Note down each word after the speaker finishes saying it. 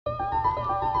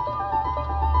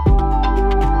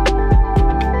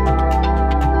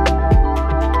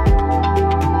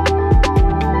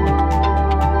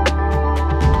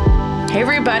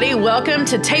everybody. Welcome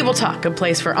to Table Talk, a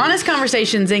place for honest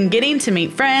conversations and getting to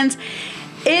meet friends.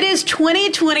 It is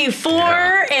 2024,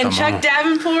 and Chuck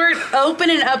Davenport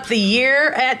opening up the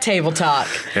year at Table Talk.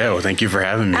 Yeah, well, thank you for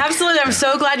having me. Absolutely. I'm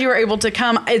so glad you were able to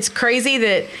come. It's crazy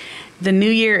that the new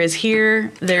year is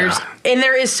here. And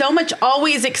there is so much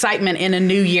always excitement in a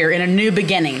new year, in a new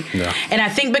beginning. Yeah. And I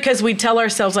think because we tell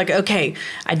ourselves like, okay,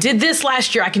 I did this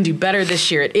last year, I can do better this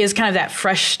year. It is kind of that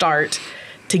fresh start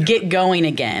to get going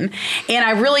again. And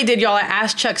I really did, y'all. I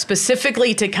asked Chuck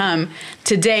specifically to come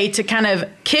today to kind of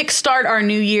kickstart our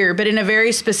new year, but in a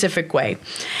very specific way.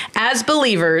 As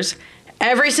believers,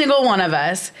 every single one of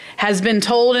us has been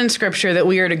told in Scripture that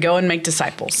we are to go and make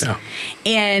disciples. Yeah.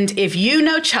 And if you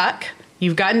know Chuck,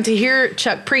 you've gotten to hear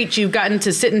Chuck preach, you've gotten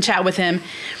to sit and chat with him,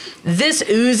 this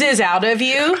oozes out of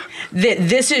you that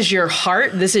this is your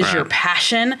heart, this is your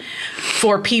passion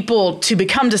for people to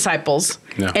become disciples,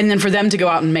 and then for them to go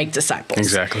out and make disciples.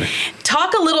 Exactly.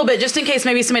 Talk a little bit, just in case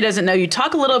maybe somebody doesn't know you,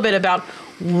 talk a little bit about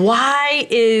why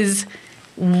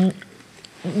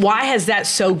has that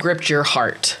so gripped your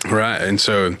heart? Right. And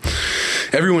so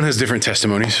everyone has different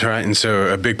testimonies, right? And so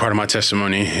a big part of my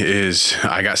testimony is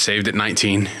I got saved at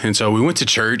 19. And so we went to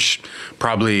church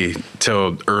probably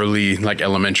till early, like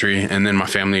elementary. And then my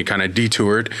family kind of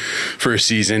detoured for a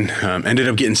season, ended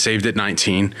up getting saved at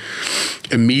 19,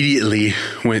 immediately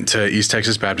went to East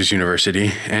Texas Baptist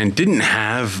University and didn't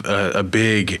have a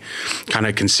big kind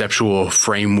of conceptual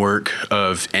framework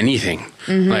of anything.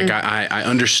 Mm-hmm. Like I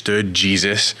understood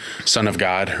Jesus, Son of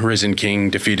God, risen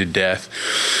King, defeated death.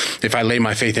 If I lay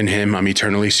my faith in him, I'm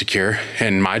eternally secure.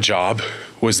 And my job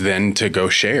was then to go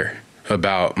share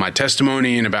about my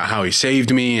testimony and about how he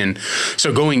saved me. And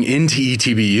so going into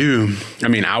ETBU, I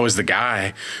mean, I was the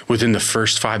guy within the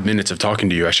first 5 minutes of talking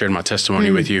to you. I shared my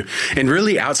testimony with you. And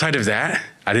really outside of that,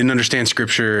 I didn't understand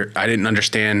Scripture. I didn't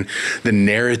understand the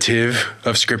narrative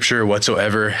of Scripture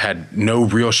whatsoever, had no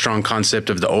real strong concept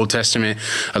of the Old Testament,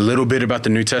 a little bit about the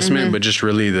New Testament, but just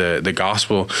really the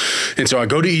gospel. And so I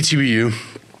go to ETBU.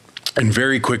 And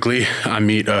very quickly, I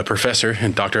meet a professor,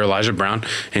 Dr. Elijah Brown,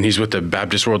 and he's with the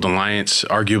Baptist World Alliance,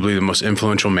 arguably the most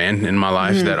influential man in my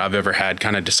life that I've ever had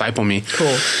kind of disciple me.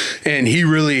 Cool. And he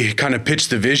really kind of pitched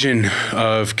the vision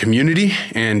of community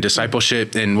and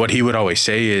discipleship. And what he would always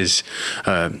say is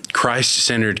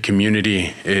Christ-centered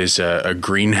community is a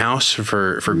greenhouse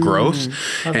for growth.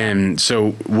 Okay. And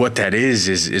so what that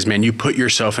is, man, you put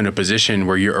yourself in a position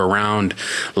where you're around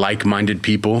like-minded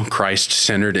people,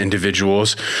 Christ-centered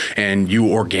individuals, and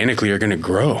you organically are going to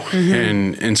grow.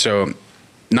 And so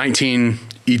 19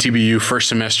 ETBU first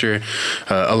semester,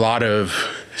 a lot of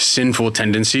sinful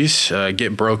tendencies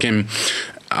get broken.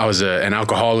 I was an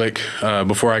alcoholic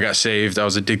before I got saved. I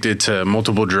was addicted to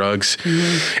multiple drugs.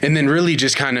 And then really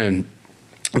just kind of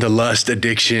the lust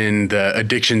addiction, the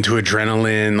addiction to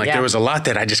adrenaline, there was a lot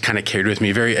that I just kind of carried with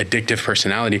me, very addictive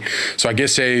personality. So I get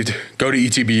saved, go to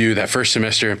ETBU that first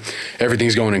semester,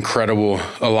 everything's going incredible.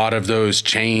 A lot of those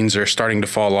chains are starting to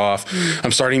fall off.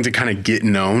 I'm starting to kind of get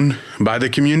known by the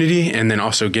community and then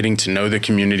also getting to know the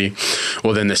community.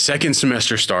 Well, then the second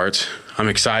semester starts. I'm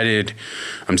excited,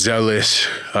 I'm zealous,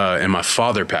 and my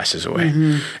father passes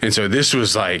away. And so this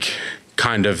was like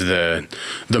kind of the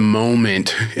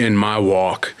moment in my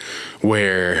walk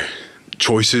where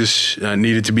choices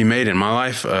needed to be made in my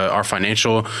life. Our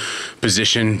financial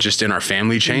position just in our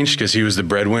family changed because he was the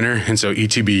breadwinner. And so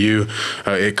ETBU,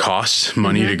 it costs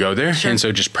money to go there. Sure. And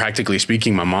so just practically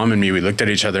speaking, my mom and me, we looked at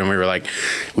each other and we were like,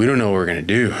 we don't know what we're going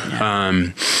to do.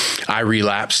 Yeah. I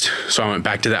relapsed. So I went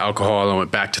back to the alcohol. I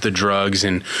went back to the drugs.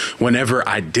 And whenever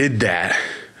I did that,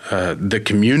 the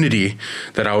community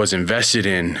that I was invested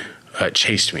in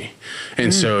chased me.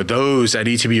 And so those at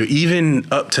ETBU, even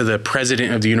up to the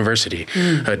president of the university,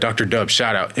 Dr. Dub,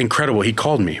 shout out, incredible. He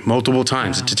called me multiple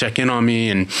times to check in on me.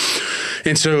 And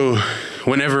so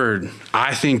whenever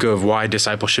I think of why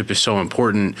discipleship is so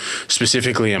important,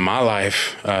 specifically in my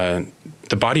life,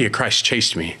 the body of Christ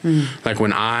chased me. Like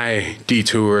when I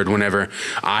detoured, whenever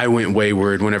I went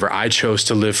wayward, whenever I chose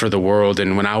to live for the world,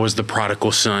 and when I was the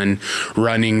prodigal son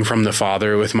running from the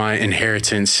Father with my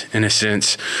inheritance, in a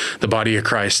sense, the body of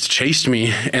Christ chased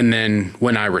me. And then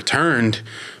when I returned,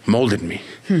 molded me.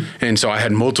 And so I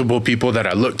had multiple people that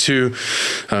I looked to.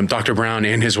 Dr. Brown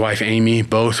and his wife, Amy,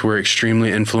 both were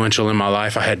extremely influential in my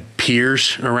life. I had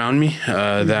peers around me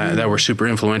that were super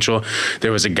influential.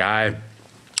 There was a guy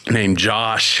named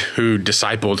Josh who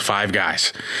discipled 5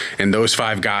 guys, and those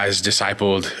 5 guys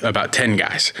discipled about 10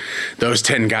 guys. Those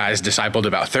 10 guys discipled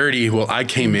about 30. Well, I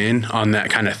came in on that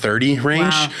kind of 30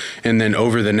 range. Wow. And then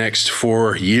over the next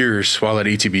 4 years while at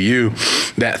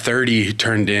ETBU, that 30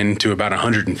 turned into about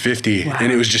 150. Wow.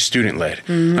 And it was just student led.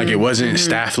 Like it wasn't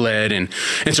staff led. And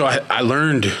so I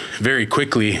learned very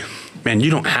quickly, man, you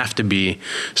don't have to be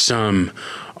some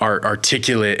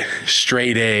articulate,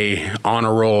 straight A,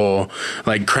 honor roll,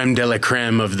 like creme de la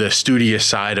creme of the studious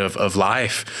side of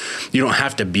life. You don't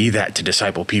have to be that to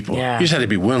disciple people. Yeah. You just have to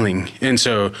be willing. And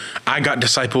so I got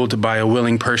discipled by a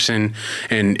willing person.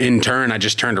 And in turn, I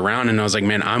just turned around and I was like,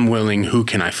 man, I'm willing. Who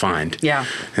can I find? Yeah.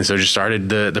 And so just started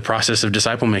the process of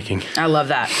disciple making. I love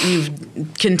that. You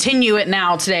continue it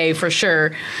now today for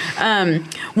sure.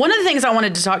 One of the things I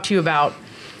wanted to talk to you about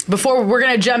before we're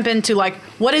going to jump into like,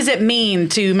 what does it mean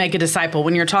to make a disciple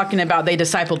when you're talking about they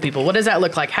discipled people? What does that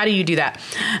look like? How do you do that?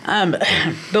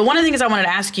 But one of the things I wanted to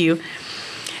ask you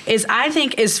is I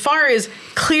think as far as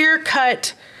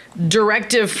clear-cut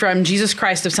directive from Jesus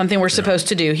Christ of something we're supposed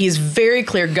to do, he's very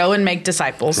clear, go and make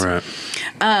disciples. Right.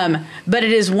 But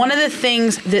it is one of the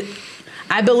things that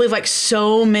I believe like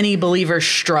so many believers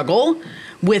struggle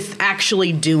with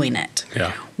actually doing it.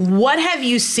 Yeah. What have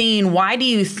you seen? Why do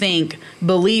you think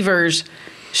believers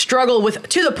struggle with,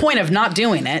 to the point of not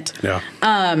doing it,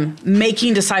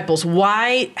 making disciples?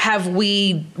 Why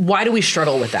do we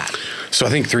struggle with that? So I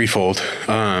think threefold.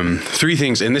 3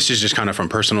 things, and this is just kind of from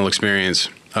personal experience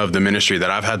of the ministry that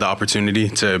I've had the opportunity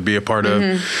to be a part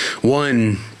of.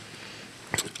 One,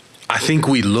 I think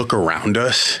we look around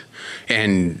us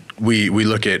and we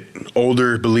look at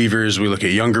older believers, we look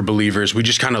at younger believers, we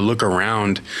just kind of look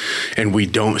around and we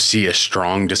don't see a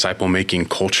strong disciple-making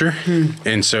culture.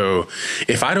 And so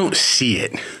if I don't see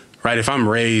it, right, if I'm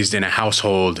raised in a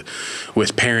household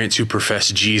with parents who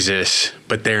profess Jesus,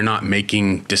 but they're not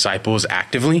making disciples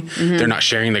actively, they're not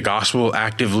sharing the gospel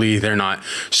actively, they're not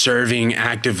serving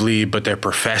actively, but they're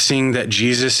professing that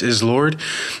Jesus is Lord,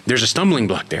 there's a stumbling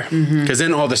block there. Because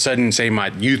then all of a sudden, say my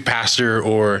youth pastor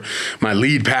or my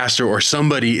lead pastor or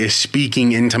somebody is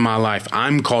speaking into my life,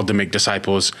 I'm called to make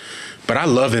disciples, but I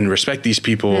love and respect these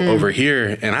people over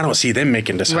here, and I don't see them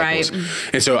making disciples.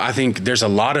 Right. And so I think there's a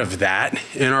lot of that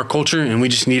in our culture, and we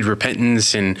just need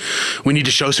repentance, and we need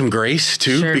to show some grace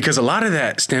too, because a lot of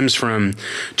that stems from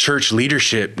church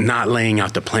leadership not laying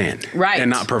out the plan, and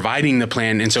not providing the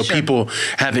plan, and so people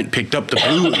haven't picked up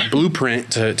the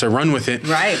blueprint to run with it.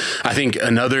 Right. I think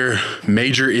another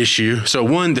major issue. So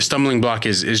one, the stumbling block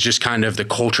is just kind of the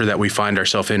culture that we find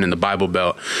ourselves in the Bible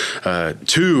Belt.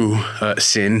 2,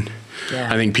 sin.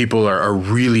 Yeah. I think people are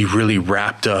really, really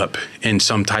wrapped up in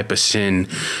some type of sin.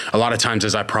 A lot of times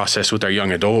as I process with our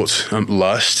young adults,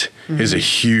 lust is a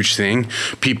huge thing.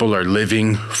 People are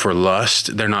living for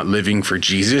lust. They're not living for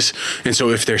Jesus. And so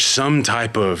if there's some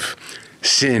type of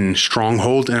sin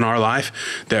stronghold in our life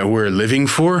that we're living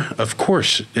for, of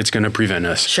course, it's going to prevent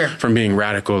us from being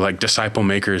radical, like disciple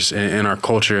makers in our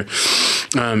culture.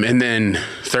 And then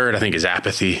 3rd, I think, is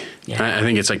apathy. Yeah. I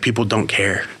think it's like people don't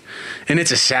care. And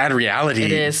it's a sad reality.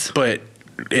 It is. But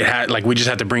we just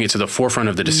have to bring it to the forefront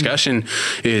of the discussion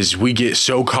is we get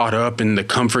so caught up in the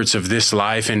comforts of this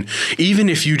life. And even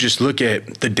if you just look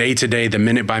at the day to day, the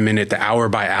minute by minute, the hour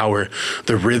by hour,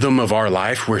 the rhythm of our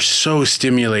life, we're so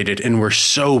stimulated and we're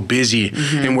so busy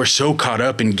and we're so caught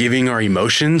up in giving our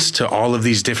emotions to all of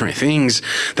these different things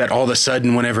that all of a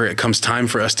sudden, whenever it comes time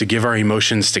for us to give our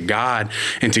emotions to God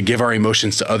and to give our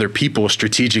emotions to other people,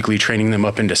 strategically training them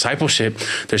up in discipleship,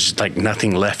 there's just like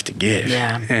nothing left to give.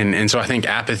 Yeah. And so I think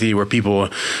apathy, where people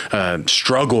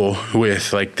struggle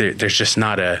with, like, there's just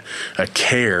not a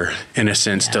care in a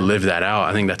sense to live that out.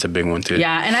 I think that's a big one too.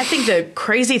 Yeah. And I think the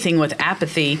crazy thing with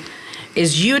apathy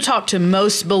is you talk to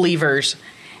most believers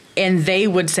and they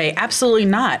would say, absolutely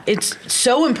not. It's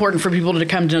so important for people to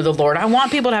come to know the Lord. I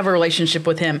want people to have a relationship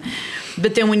with him.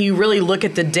 But then when you really look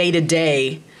at the day to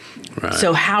day,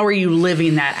 so how are you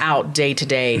living that out day to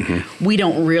day? We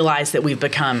don't realize that we've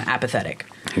become apathetic.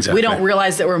 Exactly. We don't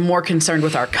realize that we're more concerned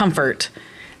with our comfort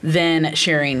than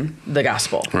sharing the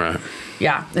gospel. Right.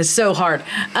 Yeah, it's so hard.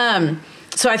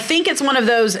 So I think it's one of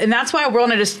those, and that's why I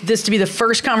wanted this to be the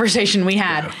first conversation we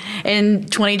had in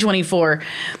 2024,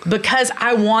 because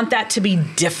I want that to be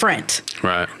different.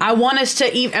 Right. I want us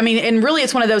to, and really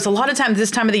it's one of those, a lot of times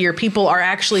this time of the year, people are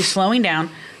actually slowing down,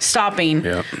 stopping,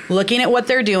 looking at what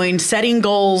they're doing, setting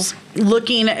goals,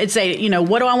 looking at, say,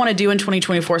 what do I want to do in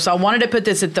 2024? So I wanted to put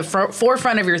this at the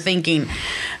forefront of your thinking.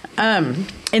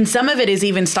 And some of it is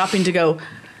even stopping to go,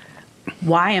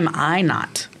 why am I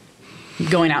not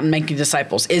going out and making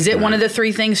disciples? Is it one of the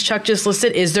three things Chuck just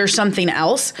listed? Is there something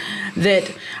else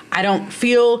that I don't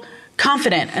feel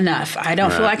confident enough? I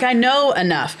don't feel like I know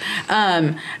enough.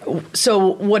 So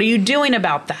what are you doing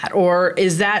about that? Or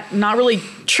is that not really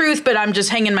truth, but I'm just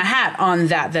hanging my hat on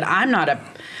that I'm not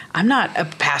a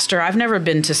pastor. I've never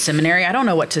been to seminary. I don't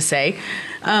know what to say.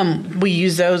 We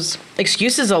use those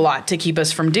excuses a lot to keep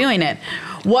us from doing it.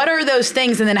 What are those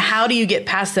things? And then how do you get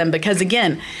past them? Because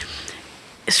again,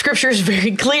 Scripture is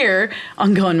very clear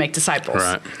on go and make disciples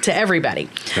to everybody.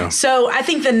 Yeah. So I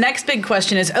think the next big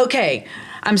question is, okay,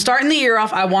 I'm starting the year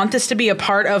off. I want this to be a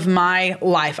part of my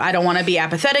life. I don't want to be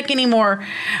apathetic anymore.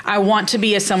 I want to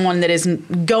be someone that is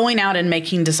going out and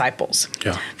making disciples.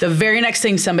 Yeah. The very next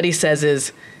thing somebody says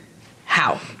is,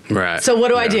 how? Right. So what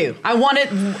do I do? I want it.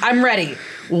 I'm ready.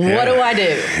 What do I do?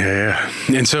 Yeah.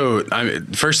 And so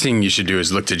first thing you should do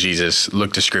is look to Jesus,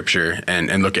 look to Scripture,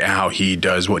 and look at how he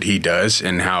does what he does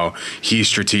and how he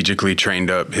strategically trained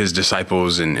up his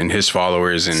disciples and his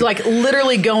followers. And so like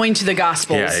literally going to the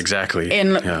Gospels. Yeah, exactly.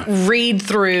 And read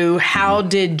through how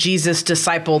did Jesus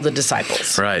disciple the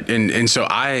disciples. Right. And so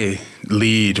I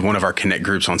lead one of our Connect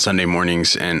groups on Sunday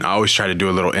mornings, and I always try to do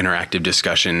a little interactive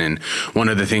discussion. And one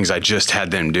of the things I just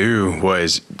had them do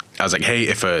was I was like, hey,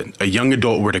 if a young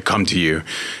adult were to come to you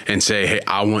and say, hey,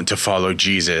 I want to follow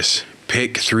Jesus,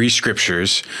 pick 3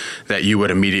 scriptures that you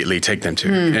would immediately take them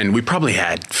to. And we probably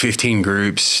had 15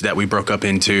 groups that we broke up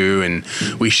into, and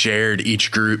we shared, each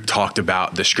group talked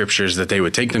about the scriptures that they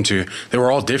would take them to. They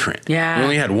were all different. Yeah. We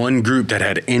only had one group that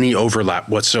had any overlap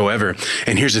whatsoever.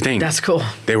 And here's the thing. That's cool.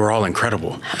 They were all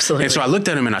incredible. Absolutely. And so I looked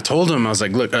at them and I told them, I was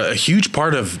like, look, a huge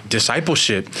part of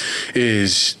discipleship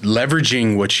is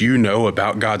leveraging what you know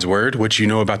about God's word, what you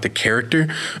know about the character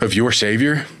of your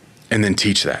Savior, and then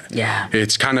teach that. Yeah.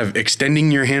 It's kind of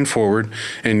extending your hand forward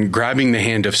and grabbing the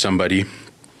hand of somebody,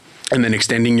 and then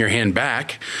extending your hand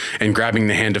back and grabbing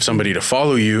the hand of somebody to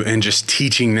follow you and just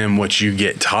teaching them what you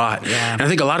get taught. Yeah. And I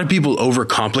think a lot of people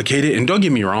overcomplicate it. And don't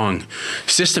get me wrong,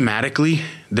 systematically,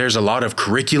 there's a lot of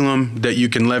curriculum that you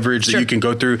can leverage, that you can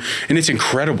go through, and it's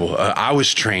incredible. I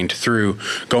was trained through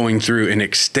going through an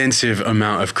extensive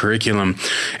amount of curriculum,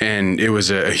 and it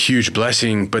was a huge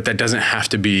blessing, but that doesn't have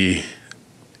to be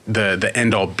the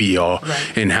end all be all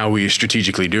in how we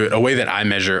strategically do it. A way that I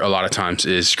measure a lot of times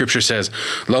is Scripture says,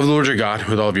 love the Lord your God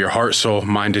with all of your heart, soul,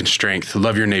 mind, and strength.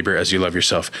 Love your neighbor as you love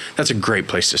yourself. That's a great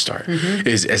place to start,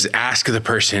 is ask the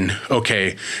person,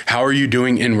 okay, how are you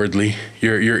doing inwardly?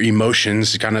 Your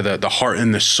emotions, kind of the heart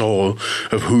and the soul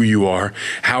of who you are.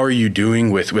 How are you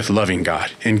doing with loving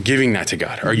God and giving that to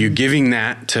God? Are you giving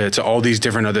that to all these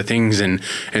different other things and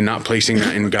not placing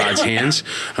that in God's hands?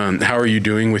 How are you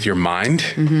doing with your mind?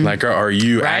 Like, are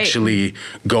you actually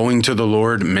going to the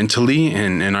Lord mentally,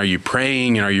 and are you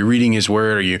praying, and are you reading his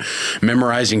word? Are you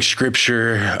memorizing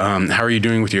Scripture? How are you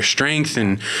doing with your strength?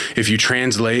 And if you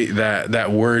translate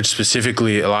that word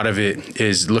specifically, a lot of it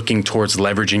is looking towards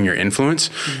leveraging your influence.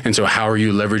 And so how are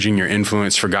you leveraging your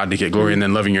influence for God to get glory, and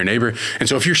then loving your neighbor? And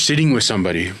so if you're sitting with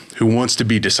somebody who wants to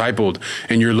be discipled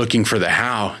and you're looking for the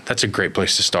how, that's a great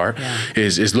place to start,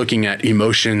 is looking at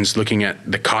emotions, looking at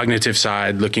the cognitive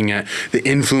side, looking at the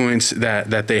influence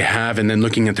that they have, and then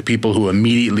looking at the people who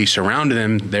immediately surround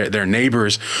them, their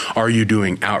neighbors. Are you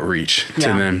doing outreach to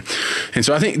them? And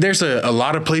so I think there's a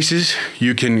lot of places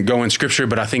you can go in Scripture,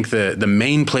 but I think the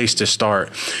main place to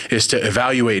start is to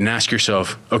evaluate and ask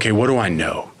yourself, okay, what do I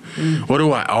know? What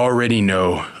do I already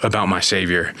know about my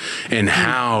Savior, and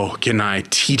how can I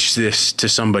teach this to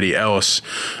somebody else?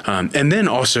 And then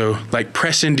also, like,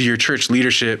 press into your church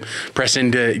leadership, press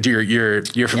into your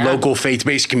local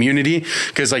faith-based community,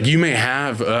 because like you may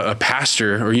have a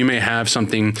pastor, or you may have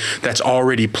something that's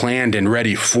already planned and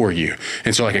ready for you.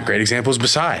 And so like a great example is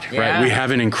Beside, right? We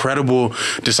have an incredible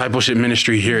discipleship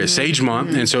ministry here at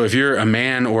Sagemont. And so if you're a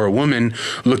man or a woman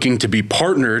looking to be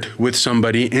partnered with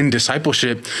somebody in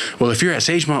discipleship, well, if you're at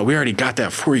Sagemont, we already got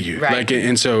that for you. Right. Like,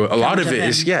 and so a lot of it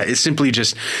is, it's simply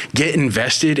just get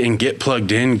invested and get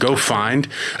plugged in. Go find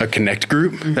a Connect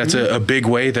group. That's a big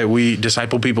way that we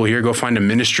disciple people here. Go find a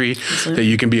ministry that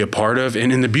you can be a part of.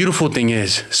 And the beautiful thing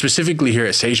is, specifically here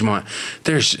at Sagemont,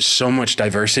 there's so much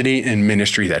diversity in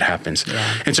ministry that happens.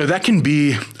 And so that can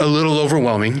be a little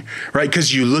overwhelming, right?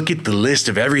 Because you look at the list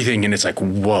of everything and it's like,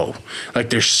 whoa, like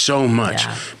there's so much.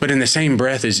 But in the same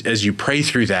breath, as you pray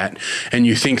through that and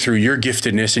you think through your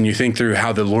giftedness and you think through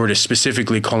how the Lord is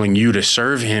specifically calling you to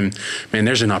serve him, man,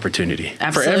 there's an opportunity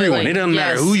for everyone. It doesn't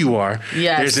matter who you are.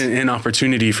 There's an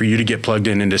opportunity for you to get plugged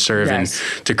in and to serve and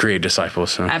to create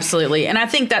disciples. So. Absolutely. And I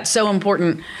think that's so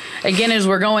important. Again, as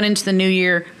we're going into the new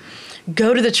year,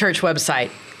 go to the church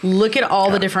website. look at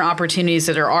all the different opportunities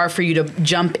that there are for you to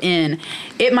jump in.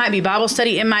 It might be Bible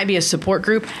study. It might be a support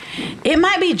group. It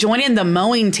might be joining the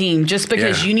mowing team just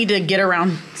because you need to get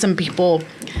around some people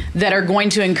that are going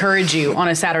to encourage you on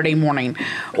a Saturday morning,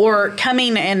 or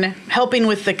coming and helping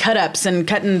with the cut-ups and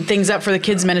cutting things up for the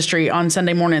kids ministry on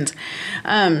Sunday mornings.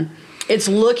 It's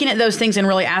looking at those things and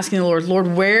really asking the Lord,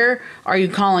 where are you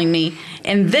calling me?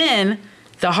 And then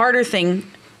the harder thing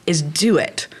is do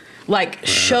it. Like,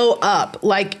 show up.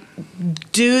 Like,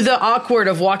 do the awkward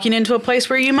of walking into a place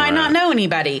where you might not know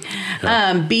anybody.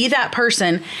 Be that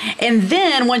person. And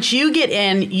then once you get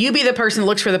in, you be the person that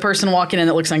looks for the person walking in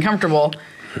that looks uncomfortable,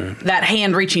 that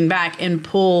hand reaching back, and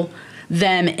pull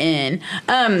them in.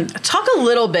 Talk a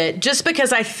little bit, just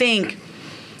because I think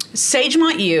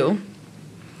Sagemontchu,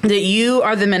 that you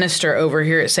are the minister over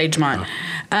here at Sagemont,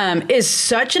 is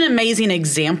such an amazing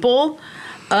example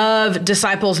of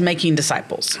disciples making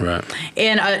disciples. Right.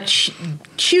 And a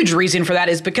huge reason for that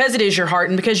is because it is your heart,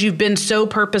 and because you've been so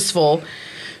purposeful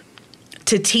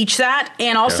to teach that,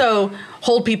 and also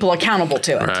hold people accountable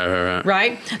to it.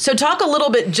 Right? So talk a little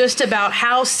bit just about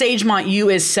how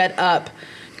Sagemontchu is set up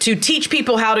to teach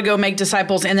people how to go make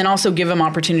disciples, and then also give them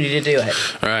opportunity to do it.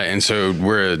 All right. And so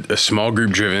we're a small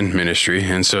group driven ministry.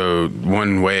 And so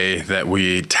one way that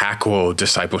we tackle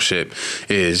discipleship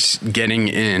is getting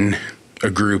in a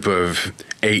group of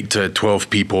 8 to 12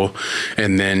 people,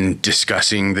 and then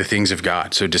discussing the things of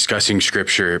God. So discussing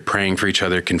scripture, praying for each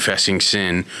other, confessing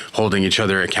sin, holding each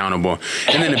other accountable.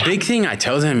 And then a big thing I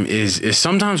tell them is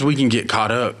sometimes we can get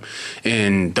caught up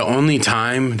in the only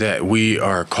time that we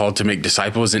are called to make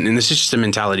disciples. And this is just a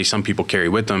mentality some people carry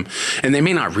with them, and they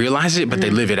may not realize it, but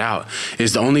they live it out,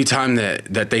 is the only time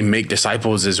that they make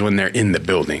disciples is when they're in the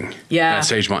building. At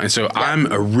Sagemont. And so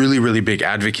I'm a really, really big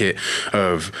advocate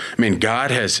of, God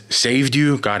has saved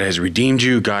you. God has redeemed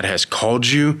you. God has called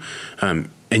you. And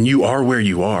you are where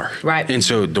you are. Right. And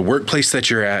so the workplace that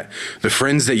you're at, the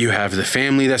friends that you have, the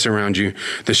family that's around you,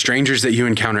 the strangers that you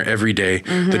encounter every day,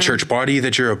 the church body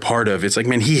that you're a part of, it's like,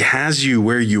 man, he has you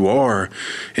where you are,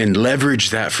 and leverage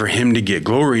that for him to get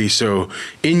glory. So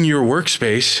in your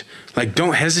workspace, like,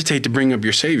 don't hesitate to bring up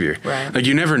your Savior. Right. Like,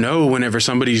 you never know whenever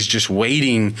somebody's just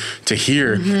waiting to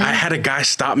hear. I had a guy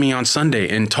stop me on Sunday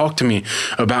and talk to me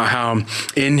about how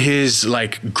in his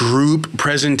group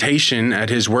presentation at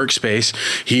his workspace,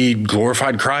 he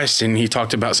glorified Christ, and he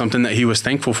talked about something that he was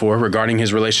thankful for regarding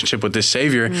his relationship with his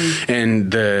Savior. And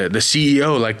the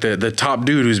CEO, the top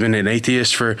dude who's been an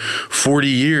atheist for 40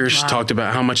 years, talked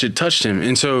about how much it touched him.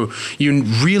 And so you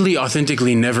really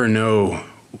authentically never know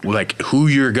who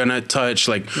you're gonna touch,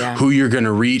 who you're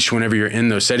gonna reach whenever you're in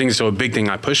those settings. So a big thing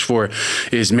I push for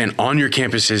is, on your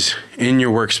campuses, in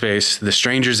your workspace, the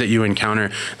strangers that you encounter,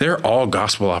 they're all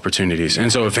gospel opportunities.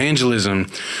 And so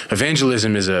evangelism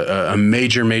is a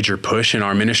major, major push in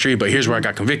our ministry. But here's where I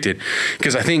got convicted,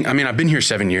 because I've been here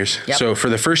 7 years. So for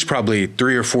the first probably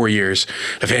 3 or 4 years,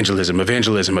 evangelism,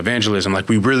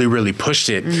 we really, really pushed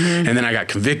it. And then I got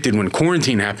convicted when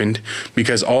quarantine happened,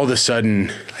 because all of a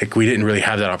sudden, we didn't really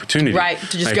have that opportunity. Right,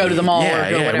 to just go to the mall or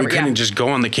go whatever. We couldn't just go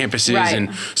on the campuses.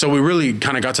 And so we really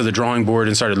kind of got to the drawing board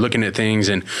and started looking at things.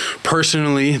 And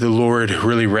personally, the Lord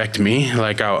really wrecked me.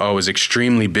 I was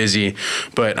extremely busy,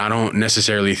 but I don't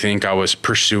necessarily think I was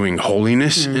pursuing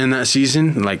holiness in that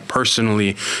season,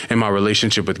 personally in my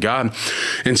relationship with God.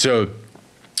 And so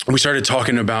we started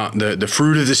talking about the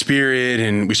fruit of the Spirit,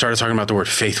 and we started talking about the word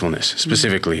faithfulness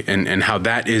specifically, and how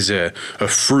that is a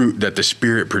fruit that the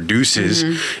Spirit produces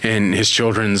in his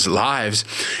children's lives,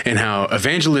 and how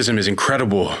evangelism is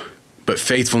incredible, but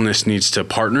faithfulness needs to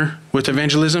partner with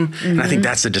evangelism. And I think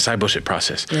that's the discipleship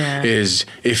process, is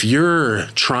if you're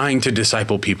trying to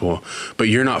disciple people, but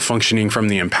you're not functioning from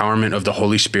the empowerment of the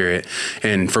Holy Spirit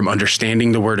and from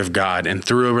understanding the Word of God and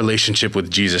through a relationship with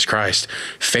Jesus Christ,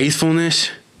 faithfulness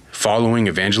following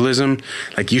evangelism,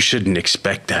 you shouldn't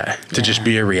expect that to just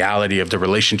be a reality of the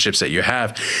relationships that you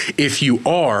have. If you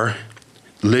are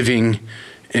living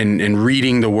and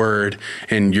reading the word,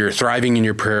 and you're thriving in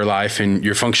your prayer life, and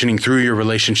you're functioning through your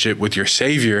relationship with your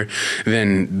Savior,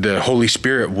 then the Holy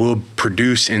Spirit will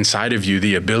produce inside of you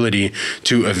the ability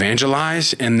to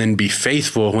evangelize, and then be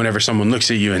faithful whenever someone looks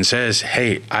at you and says,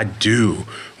 hey, I do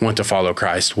want to follow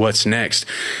Christ. What's next?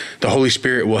 The Holy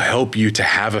Spirit will help you to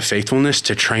have a faithfulness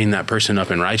to train that person up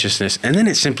in righteousness. And then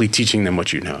it's simply teaching them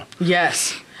what you know.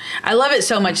 Yes. I love it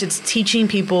so much. It's teaching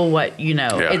people what you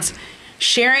know. It's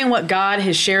sharing what God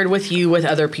has shared with you with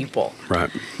other people. Right.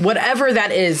 Whatever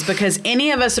that is, because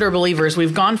any of us that are believers,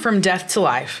 we've gone from death to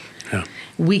life. Yeah.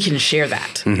 We can share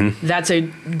that. That's a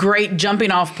great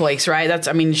jumping off place,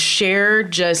 right? Share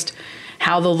just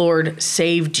how the Lord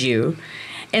saved you.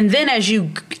 And then as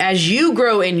you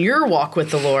grow in your walk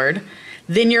with the Lord,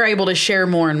 then you're able to share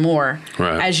more and more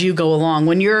as you go along.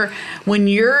 When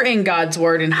you're in God's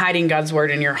word and hiding God's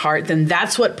word in your heart, then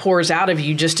that's what pours out of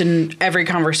you just in every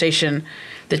conversation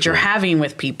that you're having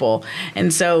with people.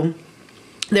 And so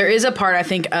there is a part, I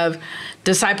think, of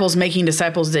disciples making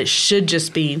disciples that should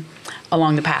just be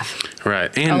along the path.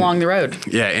 Right. And along the road.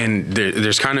 Yeah. And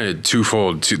there's kind of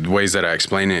twofold ways that I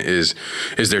explain it is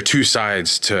there two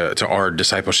sides to our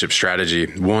discipleship strategy.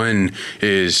 One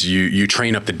is you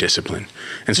train up the discipline.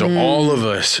 And so all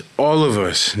of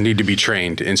us need to be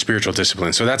trained in spiritual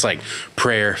discipline. So that's like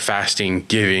prayer, fasting,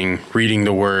 giving, reading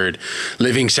the word,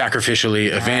 living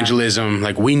sacrificially, evangelism.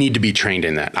 Like we need to be trained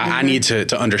in that. I need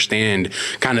to understand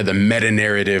kind of the meta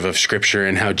narrative of scripture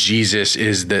and how Jesus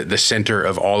is the center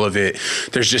of all of it.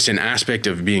 There's just an aspect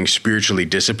of being spiritually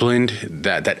disciplined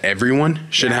that everyone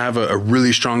should have a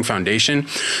really strong foundation.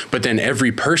 But then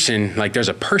every person, like there's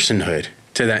a personhood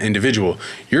to that individual.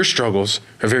 Your struggles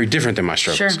are very different than my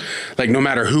struggles. Sure. Like no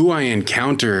matter who I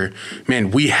encounter,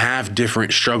 man, we have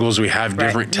different struggles. We have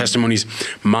different testimonies.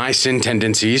 My sin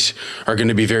tendencies are going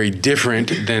to be very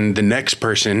different than the next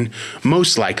person,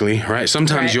 most likely, right?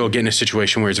 Sometimes you'll get in a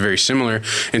situation where it's very similar.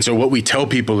 And so what we tell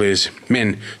people is,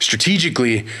 man,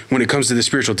 strategically, when it comes to the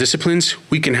spiritual disciplines,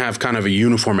 we can have kind of a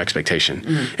uniform expectation.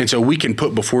 And so we can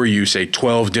put before you, say,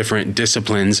 12 different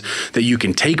disciplines that you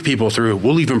can take people through.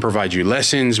 We'll even provide you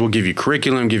lessons. We'll give you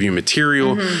curriculum, give you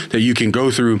material that you can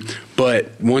go through.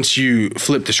 But once you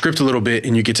flip the script a little bit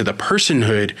and you get to the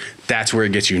personhood, that's where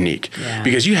it gets unique.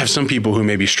 Because you have some people who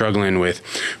may be struggling with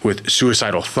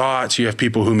suicidal thoughts. You have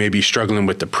people who may be struggling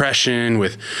with depression,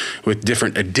 with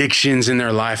different addictions in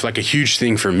their life. Like a huge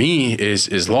thing for me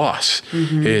is loss.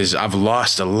 Is I've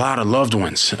lost a lot of loved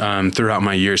ones throughout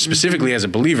my years, specifically as a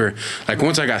believer. Like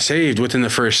once I got saved, within the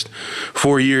first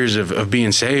 4 years of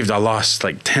being saved, I lost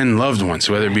like 10 loved ones,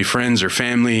 whether it be friends or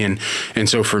family. And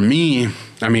so for me,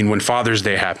 I mean, when Father's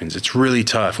Day happens, it's really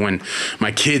tough. When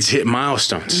my kids hit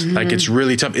milestones, like it's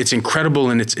really tough. It's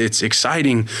incredible and it's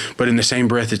exciting, but in the same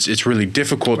breath, it's really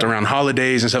difficult around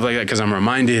holidays and stuff like that because I'm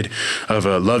reminded of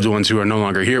loved ones who are no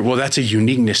longer here. Well, that's a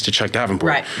uniqueness to Chuck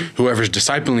Davenport. Whoever's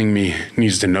discipling me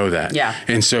needs to know that.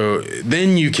 And so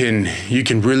then you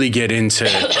can really get into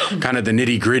kind of the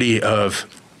nitty gritty of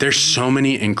there's so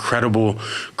many incredible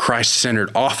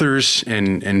Christ-centered authors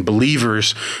and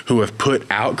believers who have put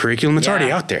out curriculum. It's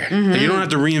already out there. Like you don't have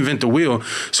to reinvent the wheel.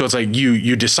 So it's like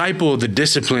you disciple the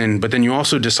discipline, but then you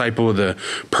also disciple the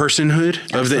personhood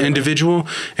of the individual.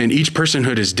 And each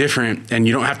personhood is different, and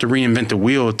you don't have to reinvent the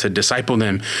wheel to disciple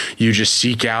them. You just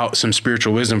seek out some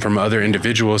spiritual wisdom from other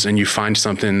individuals, and you find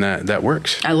something that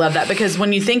works. I love that, because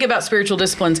when you think about spiritual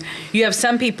disciplines, you have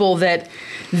some people that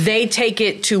they take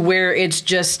it to where it's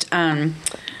just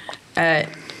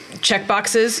check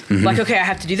boxes. Like, okay, I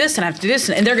have to do this and I have to do this.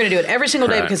 And they're going to do it every single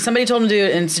day because somebody told them to do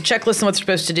it, and it's a checklist on what they're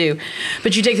supposed to do.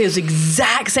 But you take those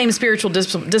exact same spiritual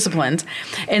disciplines,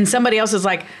 and somebody else is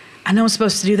like, I know I'm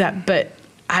supposed to do that, but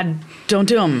I don't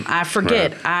do them. I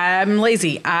forget. I'm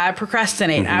lazy. I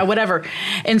procrastinate. I whatever.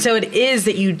 And so it is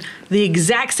that the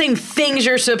exact same things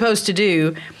you're supposed to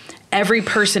do, every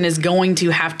person is going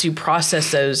to have to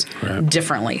process those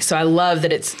differently. So I love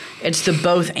that it's the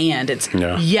both and. It's,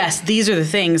 yes, these are the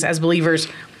things as believers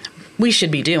we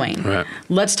should be doing.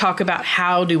 Let's talk about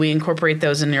how do we incorporate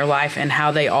those in your life and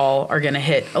how they all are going to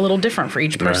hit a little different for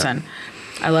each person.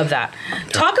 I love that.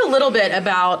 Talk a little bit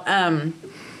about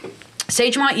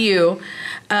sagemontchu,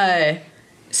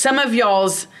 some of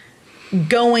y'all's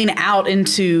going out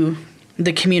into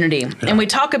the community. And we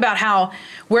talk about how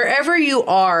wherever you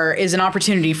are is an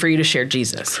opportunity for you to share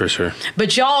Jesus. For sure.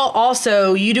 But y'all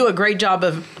also, you do a great job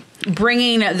of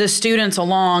bringing the students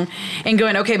along and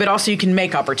going, okay, but also you can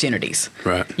make opportunities.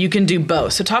 You can do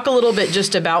both. So talk a little bit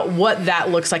just about what that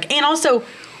looks like, and also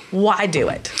why do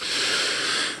it?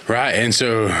 And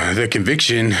so the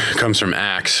conviction comes from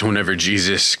Acts, whenever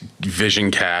Jesus vision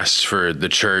casts for the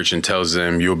church and tells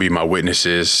them, you'll be my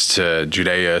witnesses to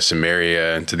Judea,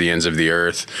 Samaria, and to the ends of the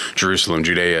earth, Jerusalem,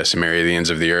 Judea, Samaria, the ends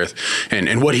of the earth.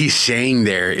 And what he's saying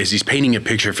there is he's painting a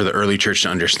picture for the early church to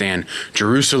understand.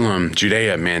 Jerusalem,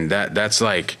 Judea, man, that's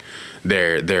like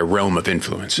their realm of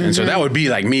influence. And so that would be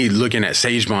like me looking at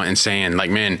Sagemont and saying,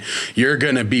 like, man, you're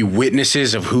going to be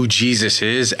witnesses of who Jesus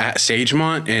is at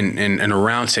Sagemont and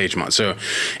around Sagemont. So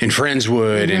in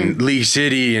Friendswood and Lee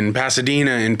City and Pasadena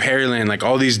and Pearland, like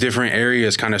all these different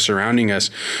areas kind of surrounding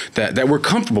us that we're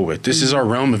comfortable with. This is our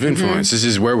realm of influence. This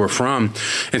is where we're from.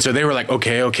 And so they were like,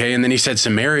 okay. And then he said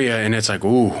Samaria, and it's like,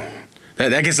 ooh,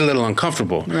 that gets a little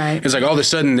uncomfortable. Right. It's like all of a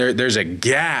sudden there's a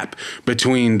gap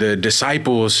between the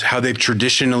disciples, how they've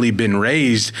traditionally been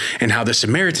raised, and how the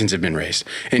Samaritans have been raised.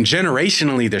 And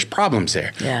generationally, there's problems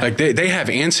there. Yeah. Like they have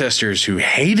ancestors who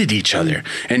hated each other.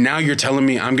 And now you're telling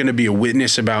me I'm going to be a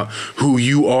witness about who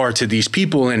you are to these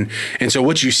people. And so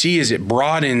what you see is it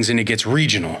broadens and it gets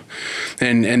regional.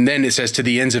 And then it says to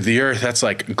the ends of the earth. That's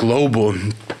like global.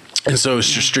 And so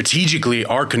strategically,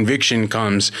 our conviction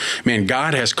comes, man,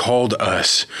 God has called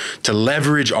us to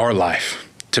leverage our life,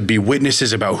 to be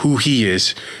witnesses about who he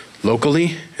is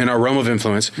locally in our realm of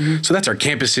influence. So that's our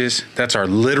campuses, that's our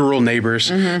literal neighbors,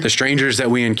 the strangers that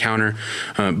we encounter,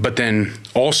 but then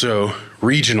also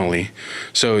regionally.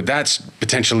 So that's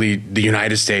potentially the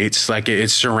United States, like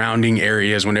it's surrounding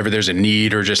areas whenever there's a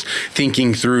need, or just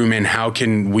thinking through, man, how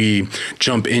can we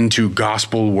jump into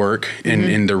gospel work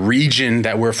in the region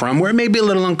that we're from, where it may be a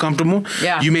little uncomfortable.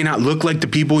 Yeah. You may not look like the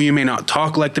people, you may not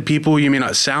talk like the people, you may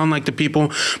not sound like the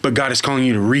people, but God is calling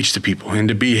you to reach the people and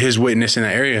to be his witness in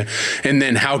that area. And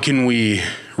then how can we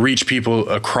reach people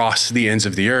across the ends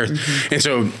of the earth? And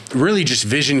so really just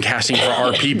vision casting for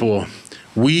our people.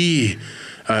 We,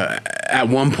 at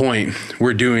one point,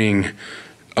 we're doing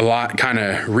a lot kind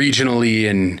of regionally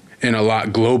and a lot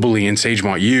globally in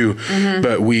Sagemont U,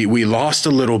 but we lost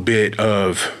a little bit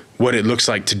of what it looks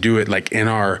like to do it like in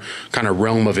our kind of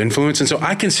realm of influence. And so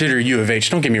I consider U of H,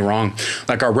 don't get me wrong,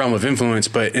 like our realm of influence,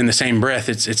 but in the same breath,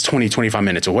 it's 20, 25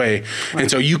 minutes away. Right.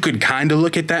 And so you could kind of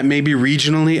look at that maybe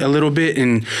regionally a little bit.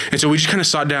 And so we just kind of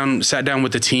sat down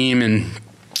with the team, and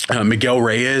Miguel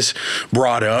Reyes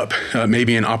brought up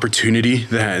maybe an opportunity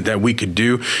that we could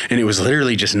do, and it was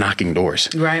literally just knocking doors.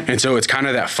 Right. And so it's kind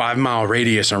of that 5-mile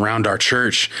radius around our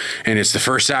church, and it's the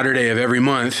first Saturday of every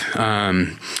month,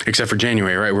 except for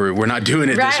January, right? We're not doing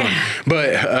it this one,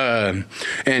 but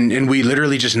and we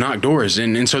literally just knock doors,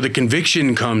 and so the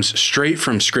conviction comes straight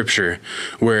from Scripture,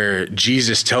 where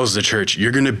Jesus tells the church,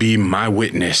 "You're going to be my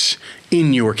witness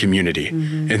in your community."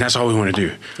 And that's all we want to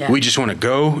do. Yeah. We just want to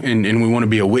go and we want to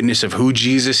be a witness of who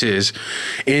Jesus is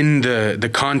in the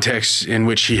context in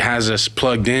which he has us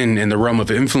plugged in the realm of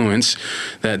influence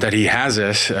that he has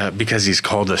us because he's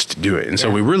called us to do it. And so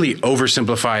we really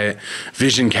oversimplify it,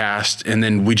 vision cast, and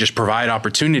then we just provide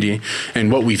opportunity.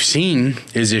 And what we've seen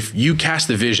is if you cast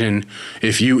the vision,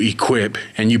 if you equip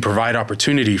and you provide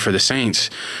opportunity for the saints,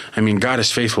 I mean, God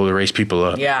is faithful to raise people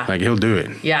up. Yeah. Like he'll do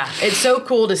it. Yeah. It's so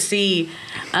cool to see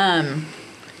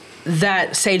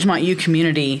that Sagemont U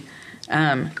community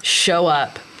show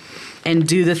up and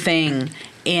do the thing.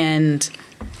 And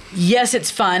yes, it's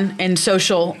fun and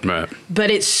social, right, but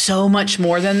it's so much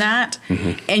more than that.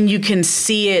 And you can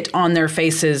see it on their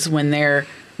faces when they're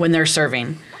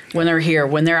serving, when they're here,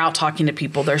 when they're out talking to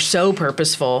people. They're so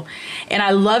purposeful. And I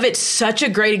love it. Such a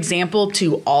great example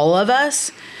to all of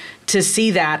us to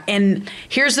see that. And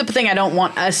here's the thing I don't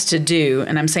want us to do,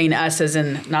 and I'm saying us as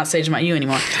in not Sagemont U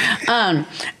anymore,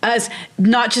 us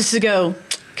not just to go,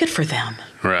 good for them.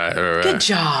 Right. Good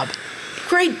job.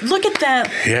 Great. Look at that.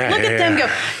 Look at them go.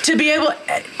 To be able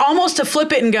almost to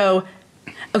flip it and go,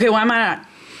 okay, why am I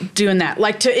not doing that?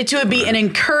 Like it would be an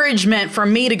encouragement for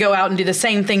me to go out and do the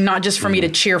same thing, not just for me to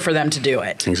cheer for them to do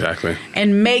it. Exactly.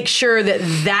 And make sure that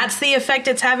that's the effect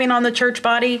it's having on the church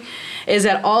body, is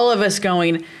that all of us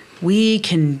going, we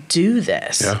can do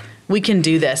this. Yeah. We can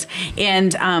do this.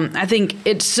 And I think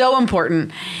it's so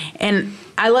important. And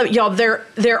I love it. Y'all,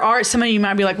 there are, some of you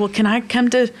might be like, well, can I come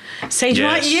to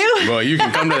Sagemont U? Well, you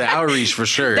can come to the outreach for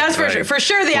sure. That's for sure. For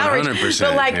sure, the 100%, outreach.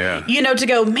 But like, to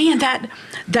go, man,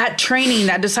 that training,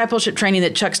 that discipleship training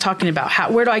that Chuck's talking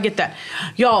about, where do I get that?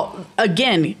 Y'all,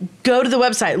 again, go to the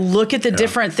website, look at the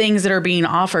different things that are being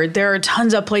offered. There are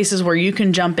tons of places where you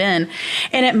can jump in.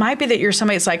 And it might be that you're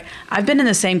somebody that's like, I've been in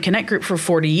the same Connect group for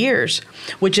 40 years,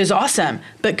 which is awesome.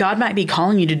 But God might be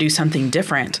calling you to do something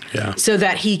different so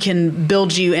that he can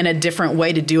build you in a different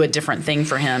way to do a different thing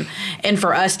for him. And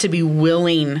for us to be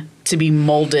willing to be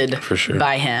molded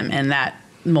by him. And that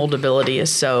moldability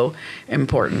is so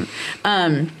important.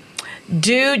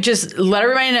 Just let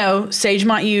everybody know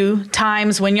Sagemont U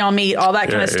times, when y'all meet, all that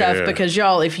kind of stuff. Because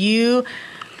y'all, if you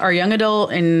are young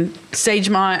adult in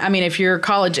Sagemont, I mean, if you're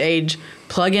college age,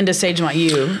 plug into Sagemont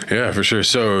U. Yeah, for sure.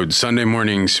 So Sunday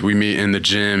mornings we meet in the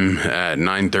gym at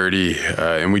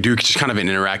 9:30, and we do just kind of an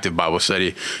interactive Bible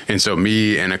study. And so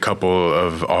me and a couple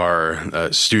of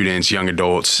our students, young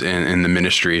adults in the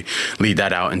ministry, lead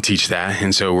that out and teach that.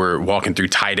 And so we're walking through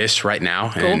Titus right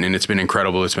now, and it's been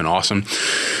incredible. It's been awesome.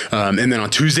 And then on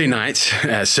Tuesday nights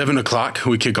at 7:00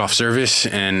 we kick off service,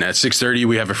 and at 6:30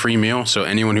 we have a free meal. So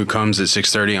anyone who comes at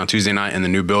 6:30 on Tuesday night in the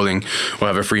new building, we'll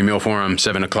have a free meal for them.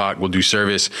 7:00 we'll do service.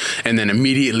 service. And then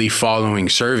immediately following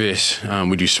service,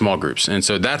 we do small groups. And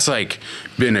so that's like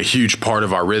been a huge part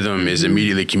of our rhythm, is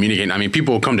immediately communicating. I mean,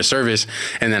 people will come to service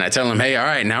and then I tell them, hey, all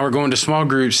right, now we're going to small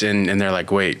groups. And they're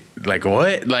like, wait, like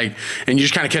what? Like, and you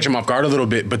just kind of catch them off guard a little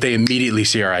bit, but they immediately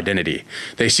see our identity.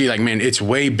 They see like, man, it's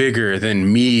way bigger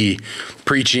than me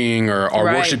preaching or our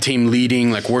worship team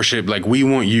leading like worship. Like, we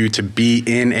want you to be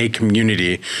in a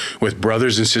community with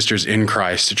brothers and sisters in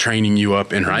Christ, training you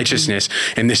up in righteousness.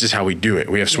 And this is how we do it.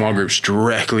 We have small groups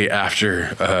directly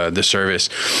after the service.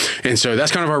 And so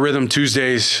that's kind of our rhythm.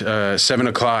 Tuesdays, 7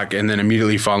 o'clock. And then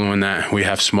immediately following that, we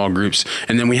have small groups.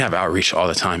 And then we have outreach all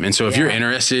the time. And so if you're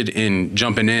interested in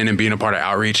jumping in and being a part of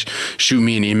outreach, shoot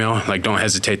me an email. Like, don't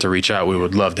hesitate to reach out. We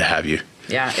would love to have you.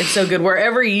 Yeah, it's so good.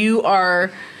 Wherever you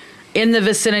are in the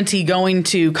vicinity going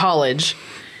to college,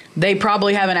 they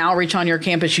probably have an outreach on your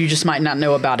campus. You just might not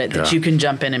know about it, that you can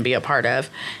jump in and be a part of.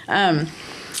 And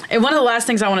one of the last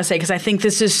things I want to say, because I think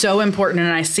this is so important,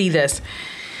 and I see this,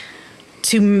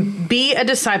 to be a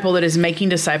disciple that is making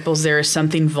disciples, there is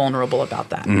something vulnerable about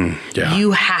that.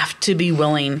 You have to be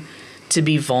willing to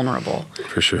be vulnerable.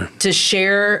 For sure. To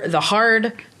share the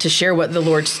hard, to share what the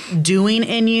Lord's doing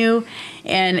in you.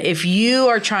 And if you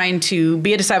are trying to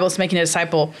be a disciple that's making a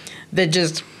disciple that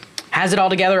just has it all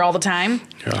together all the time,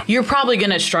 you're probably going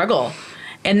to struggle.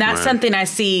 And that's something I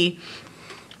see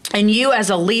in you as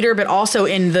a leader, but also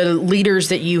in the leaders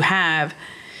that you have.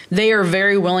 They are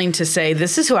very willing to say,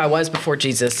 this is who I was before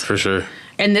Jesus. For sure.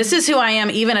 And this is who I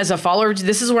am even as a follower.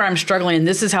 This is where I'm struggling, and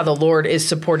this is how the Lord is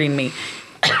supporting me.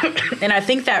 And I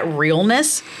think that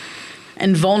realness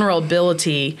and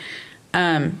vulnerability,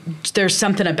 there's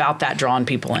something about that drawing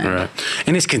people in. Right.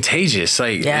 And it's contagious.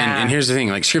 Like, and here's the thing,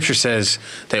 like Scripture says,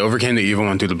 they overcame the evil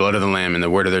one through the blood of the Lamb and the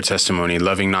word of their testimony,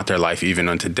 loving not their life even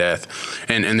unto death.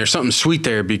 And there's something sweet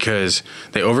there, because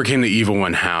they overcame the evil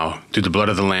one how? Through the blood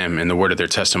of the Lamb and the word of their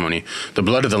testimony. The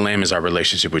blood of the Lamb is our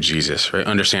relationship with Jesus, right?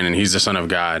 Understanding he's the Son of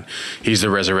God. He's the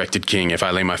resurrected King. If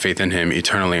I lay my faith in him,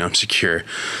 eternally I'm secure.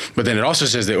 But then it also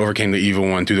says they overcame the evil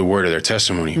one through the word of their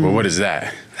testimony. Well, what is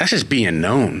that? That's just being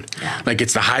known. Like,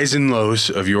 it's the highs and lows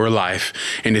of your life,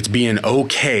 and it's being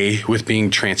okay with being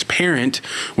transparent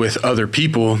with other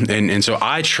people. And so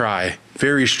I try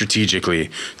very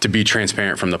strategically to be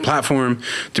transparent from the platform,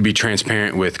 to be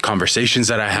transparent with conversations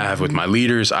that I have with my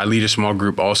leaders. I lead a small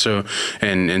group also.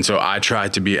 And so I try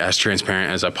to be as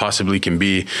transparent as I possibly can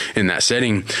be in that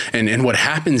setting. And what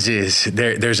happens is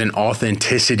there's an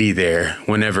authenticity there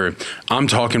whenever I'm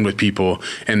talking with people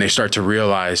and they start to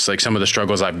realize like some of the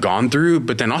struggles I've gone through,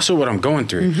 but then also what I'm going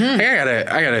through. I got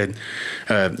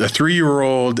a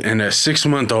 3-year-old and a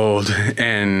 6-month-old,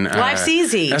 and life's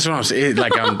easy. That's what I'm saying.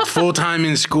 Like, I'm full-time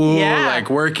in school, like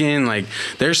working. Like,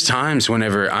 there's times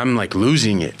whenever I'm like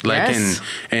losing it, like,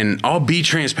 and I'll be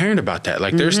transparent about that.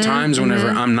 Like, there's times whenever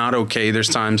I'm not okay. There's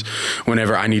times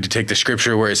whenever I need to take the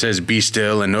scripture where it says, be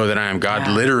still and know that I am God,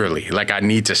 literally. Like, I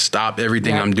need to stop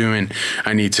everything I'm doing.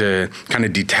 I need to kind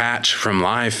of detach from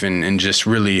life and just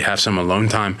really have some alone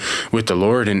time with the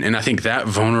Lord. And I think that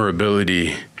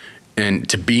vulnerability and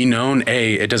to be known,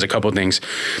 it does a couple of things.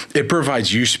 It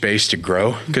provides you space to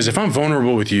grow, because if I'm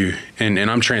vulnerable with you and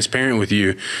I'm transparent with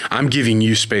you, I'm giving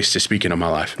you space to speak into my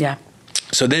life.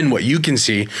 So then what you can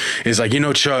see is like,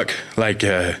 Chuck, like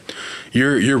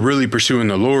you're really pursuing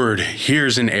the Lord.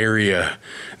 Here's an area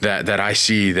that I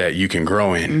see that you can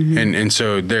grow in. And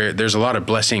so there's a lot of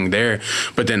blessing there,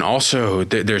 but then also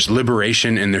there's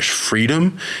liberation and there's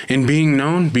freedom in being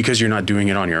known, because you're not doing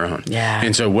it on your own.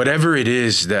 And so whatever it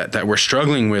is that we're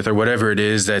struggling with, or whatever it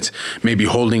is that's maybe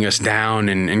holding us down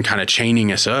and kind of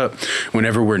chaining us up,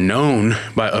 whenever we're known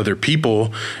by other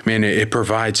people, man, it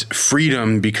provides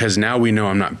freedom, because now we know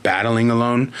I'm not battling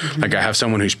alone. Like, I have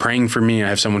someone who's praying for me. I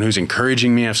have someone who's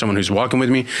encouraging me. I have someone who's walking with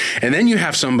me. And then you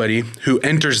have somebody who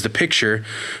enters the picture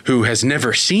who has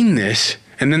never seen this,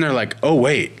 and then they're like, oh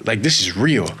wait, like, this is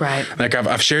real. Like,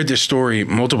 I've shared this story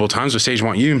multiple times with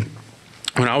Sagemont.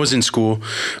 When I was in school,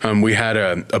 we had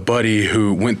a buddy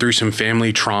who went through some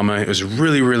family trauma. It was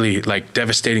really, really like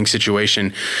devastating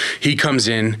situation. He comes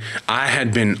in.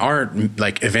 Our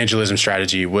like evangelism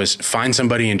strategy was find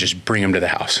somebody and just bring them to the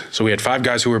house. So we had 5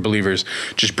 guys who were believers,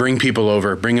 just bring people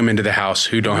over, bring them into the house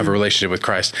who don't have a relationship with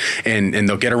Christ, and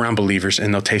they'll get around believers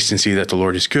and they'll taste and see that the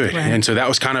Lord is good. And so that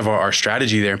was kind of our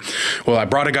strategy there. Well, I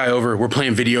brought a guy over. We're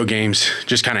playing video games,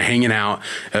 just kind of hanging out.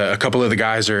 A couple of the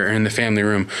guys are in the family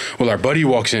room. Well, our buddy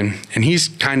walks in, and he's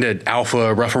kind of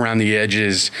alpha, rough around the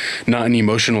edges, not an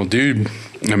emotional dude.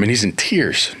 I mean, he's in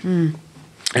tears. And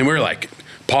we're like,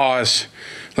 pause,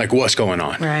 like, what's going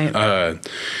on?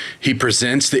 He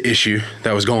presents the issue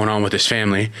that was going on with his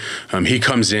family. He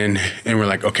comes in, and we're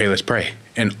like, okay, let's pray.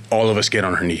 and all of us get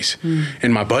on our knees.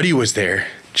 And my buddy was there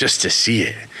just to see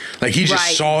it. Like he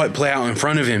just saw it play out in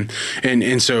front of him.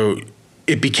 And so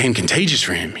it became contagious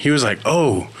for him. He was like,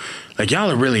 oh, like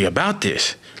y'all are really about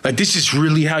this. Like this is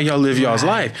really how y'all live y'all's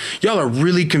life. Y'all are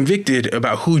really convicted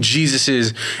about who Jesus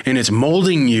is, and it's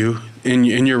molding you in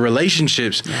your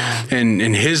relationships. And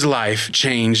his life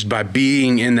changed by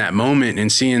being in that moment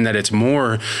and seeing that it's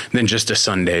more than just a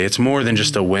Sunday. It's more than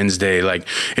just a Wednesday. Like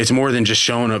it's more than just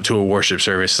showing up to a worship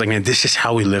service. Like, man, this is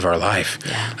how we live our life.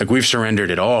 Like we've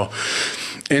surrendered it all.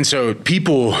 And so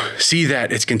people see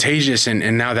that it's contagious.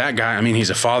 And now that guy, I mean, he's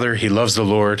a father. He loves the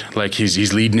Lord. Like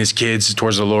he's leading his kids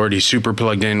towards the Lord. He's super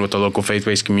plugged in with the local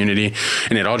faith-based community.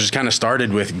 And it all just kind of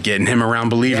started with getting him around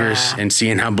believers and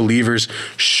seeing how believers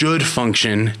should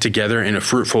function together in a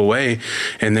fruitful way.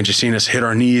 And then just seeing us hit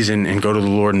our knees and go to the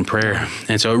Lord in prayer.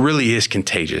 And so it really is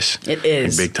contagious. It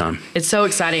is. Like big time. It's so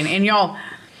exciting. And y'all,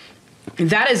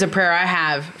 that is a prayer I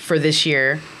have for this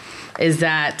year, is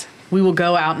that we will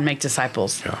go out and make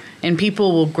disciples. And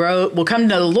people will will come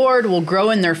to the Lord, will grow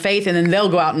in their faith, and then they'll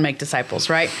go out and make disciples,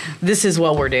 right? This is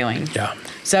what we're doing.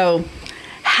 So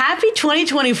happy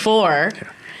 2024.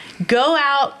 Go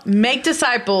out, make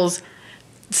disciples,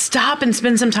 stop and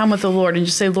spend some time with the Lord and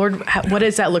just say, Lord, what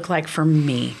does that look like for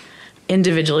me?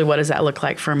 Individually, what does that look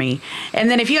like for me? And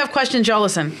then if you have questions, y'all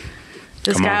listen.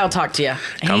 This guy will talk to you.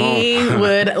 He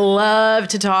would love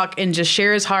to talk and just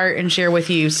share his heart and share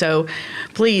with you. So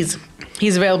please,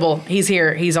 he's available. He's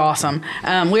here. He's awesome.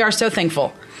 We are so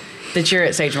thankful that you're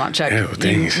at Sagemont, Chuck. Oh,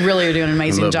 thanks. You really are doing an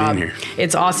amazing job. Being here.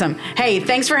 It's awesome. Hey,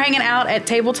 thanks for hanging out at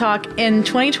Table Talk in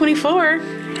 2024.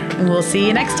 We'll see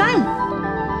you next time.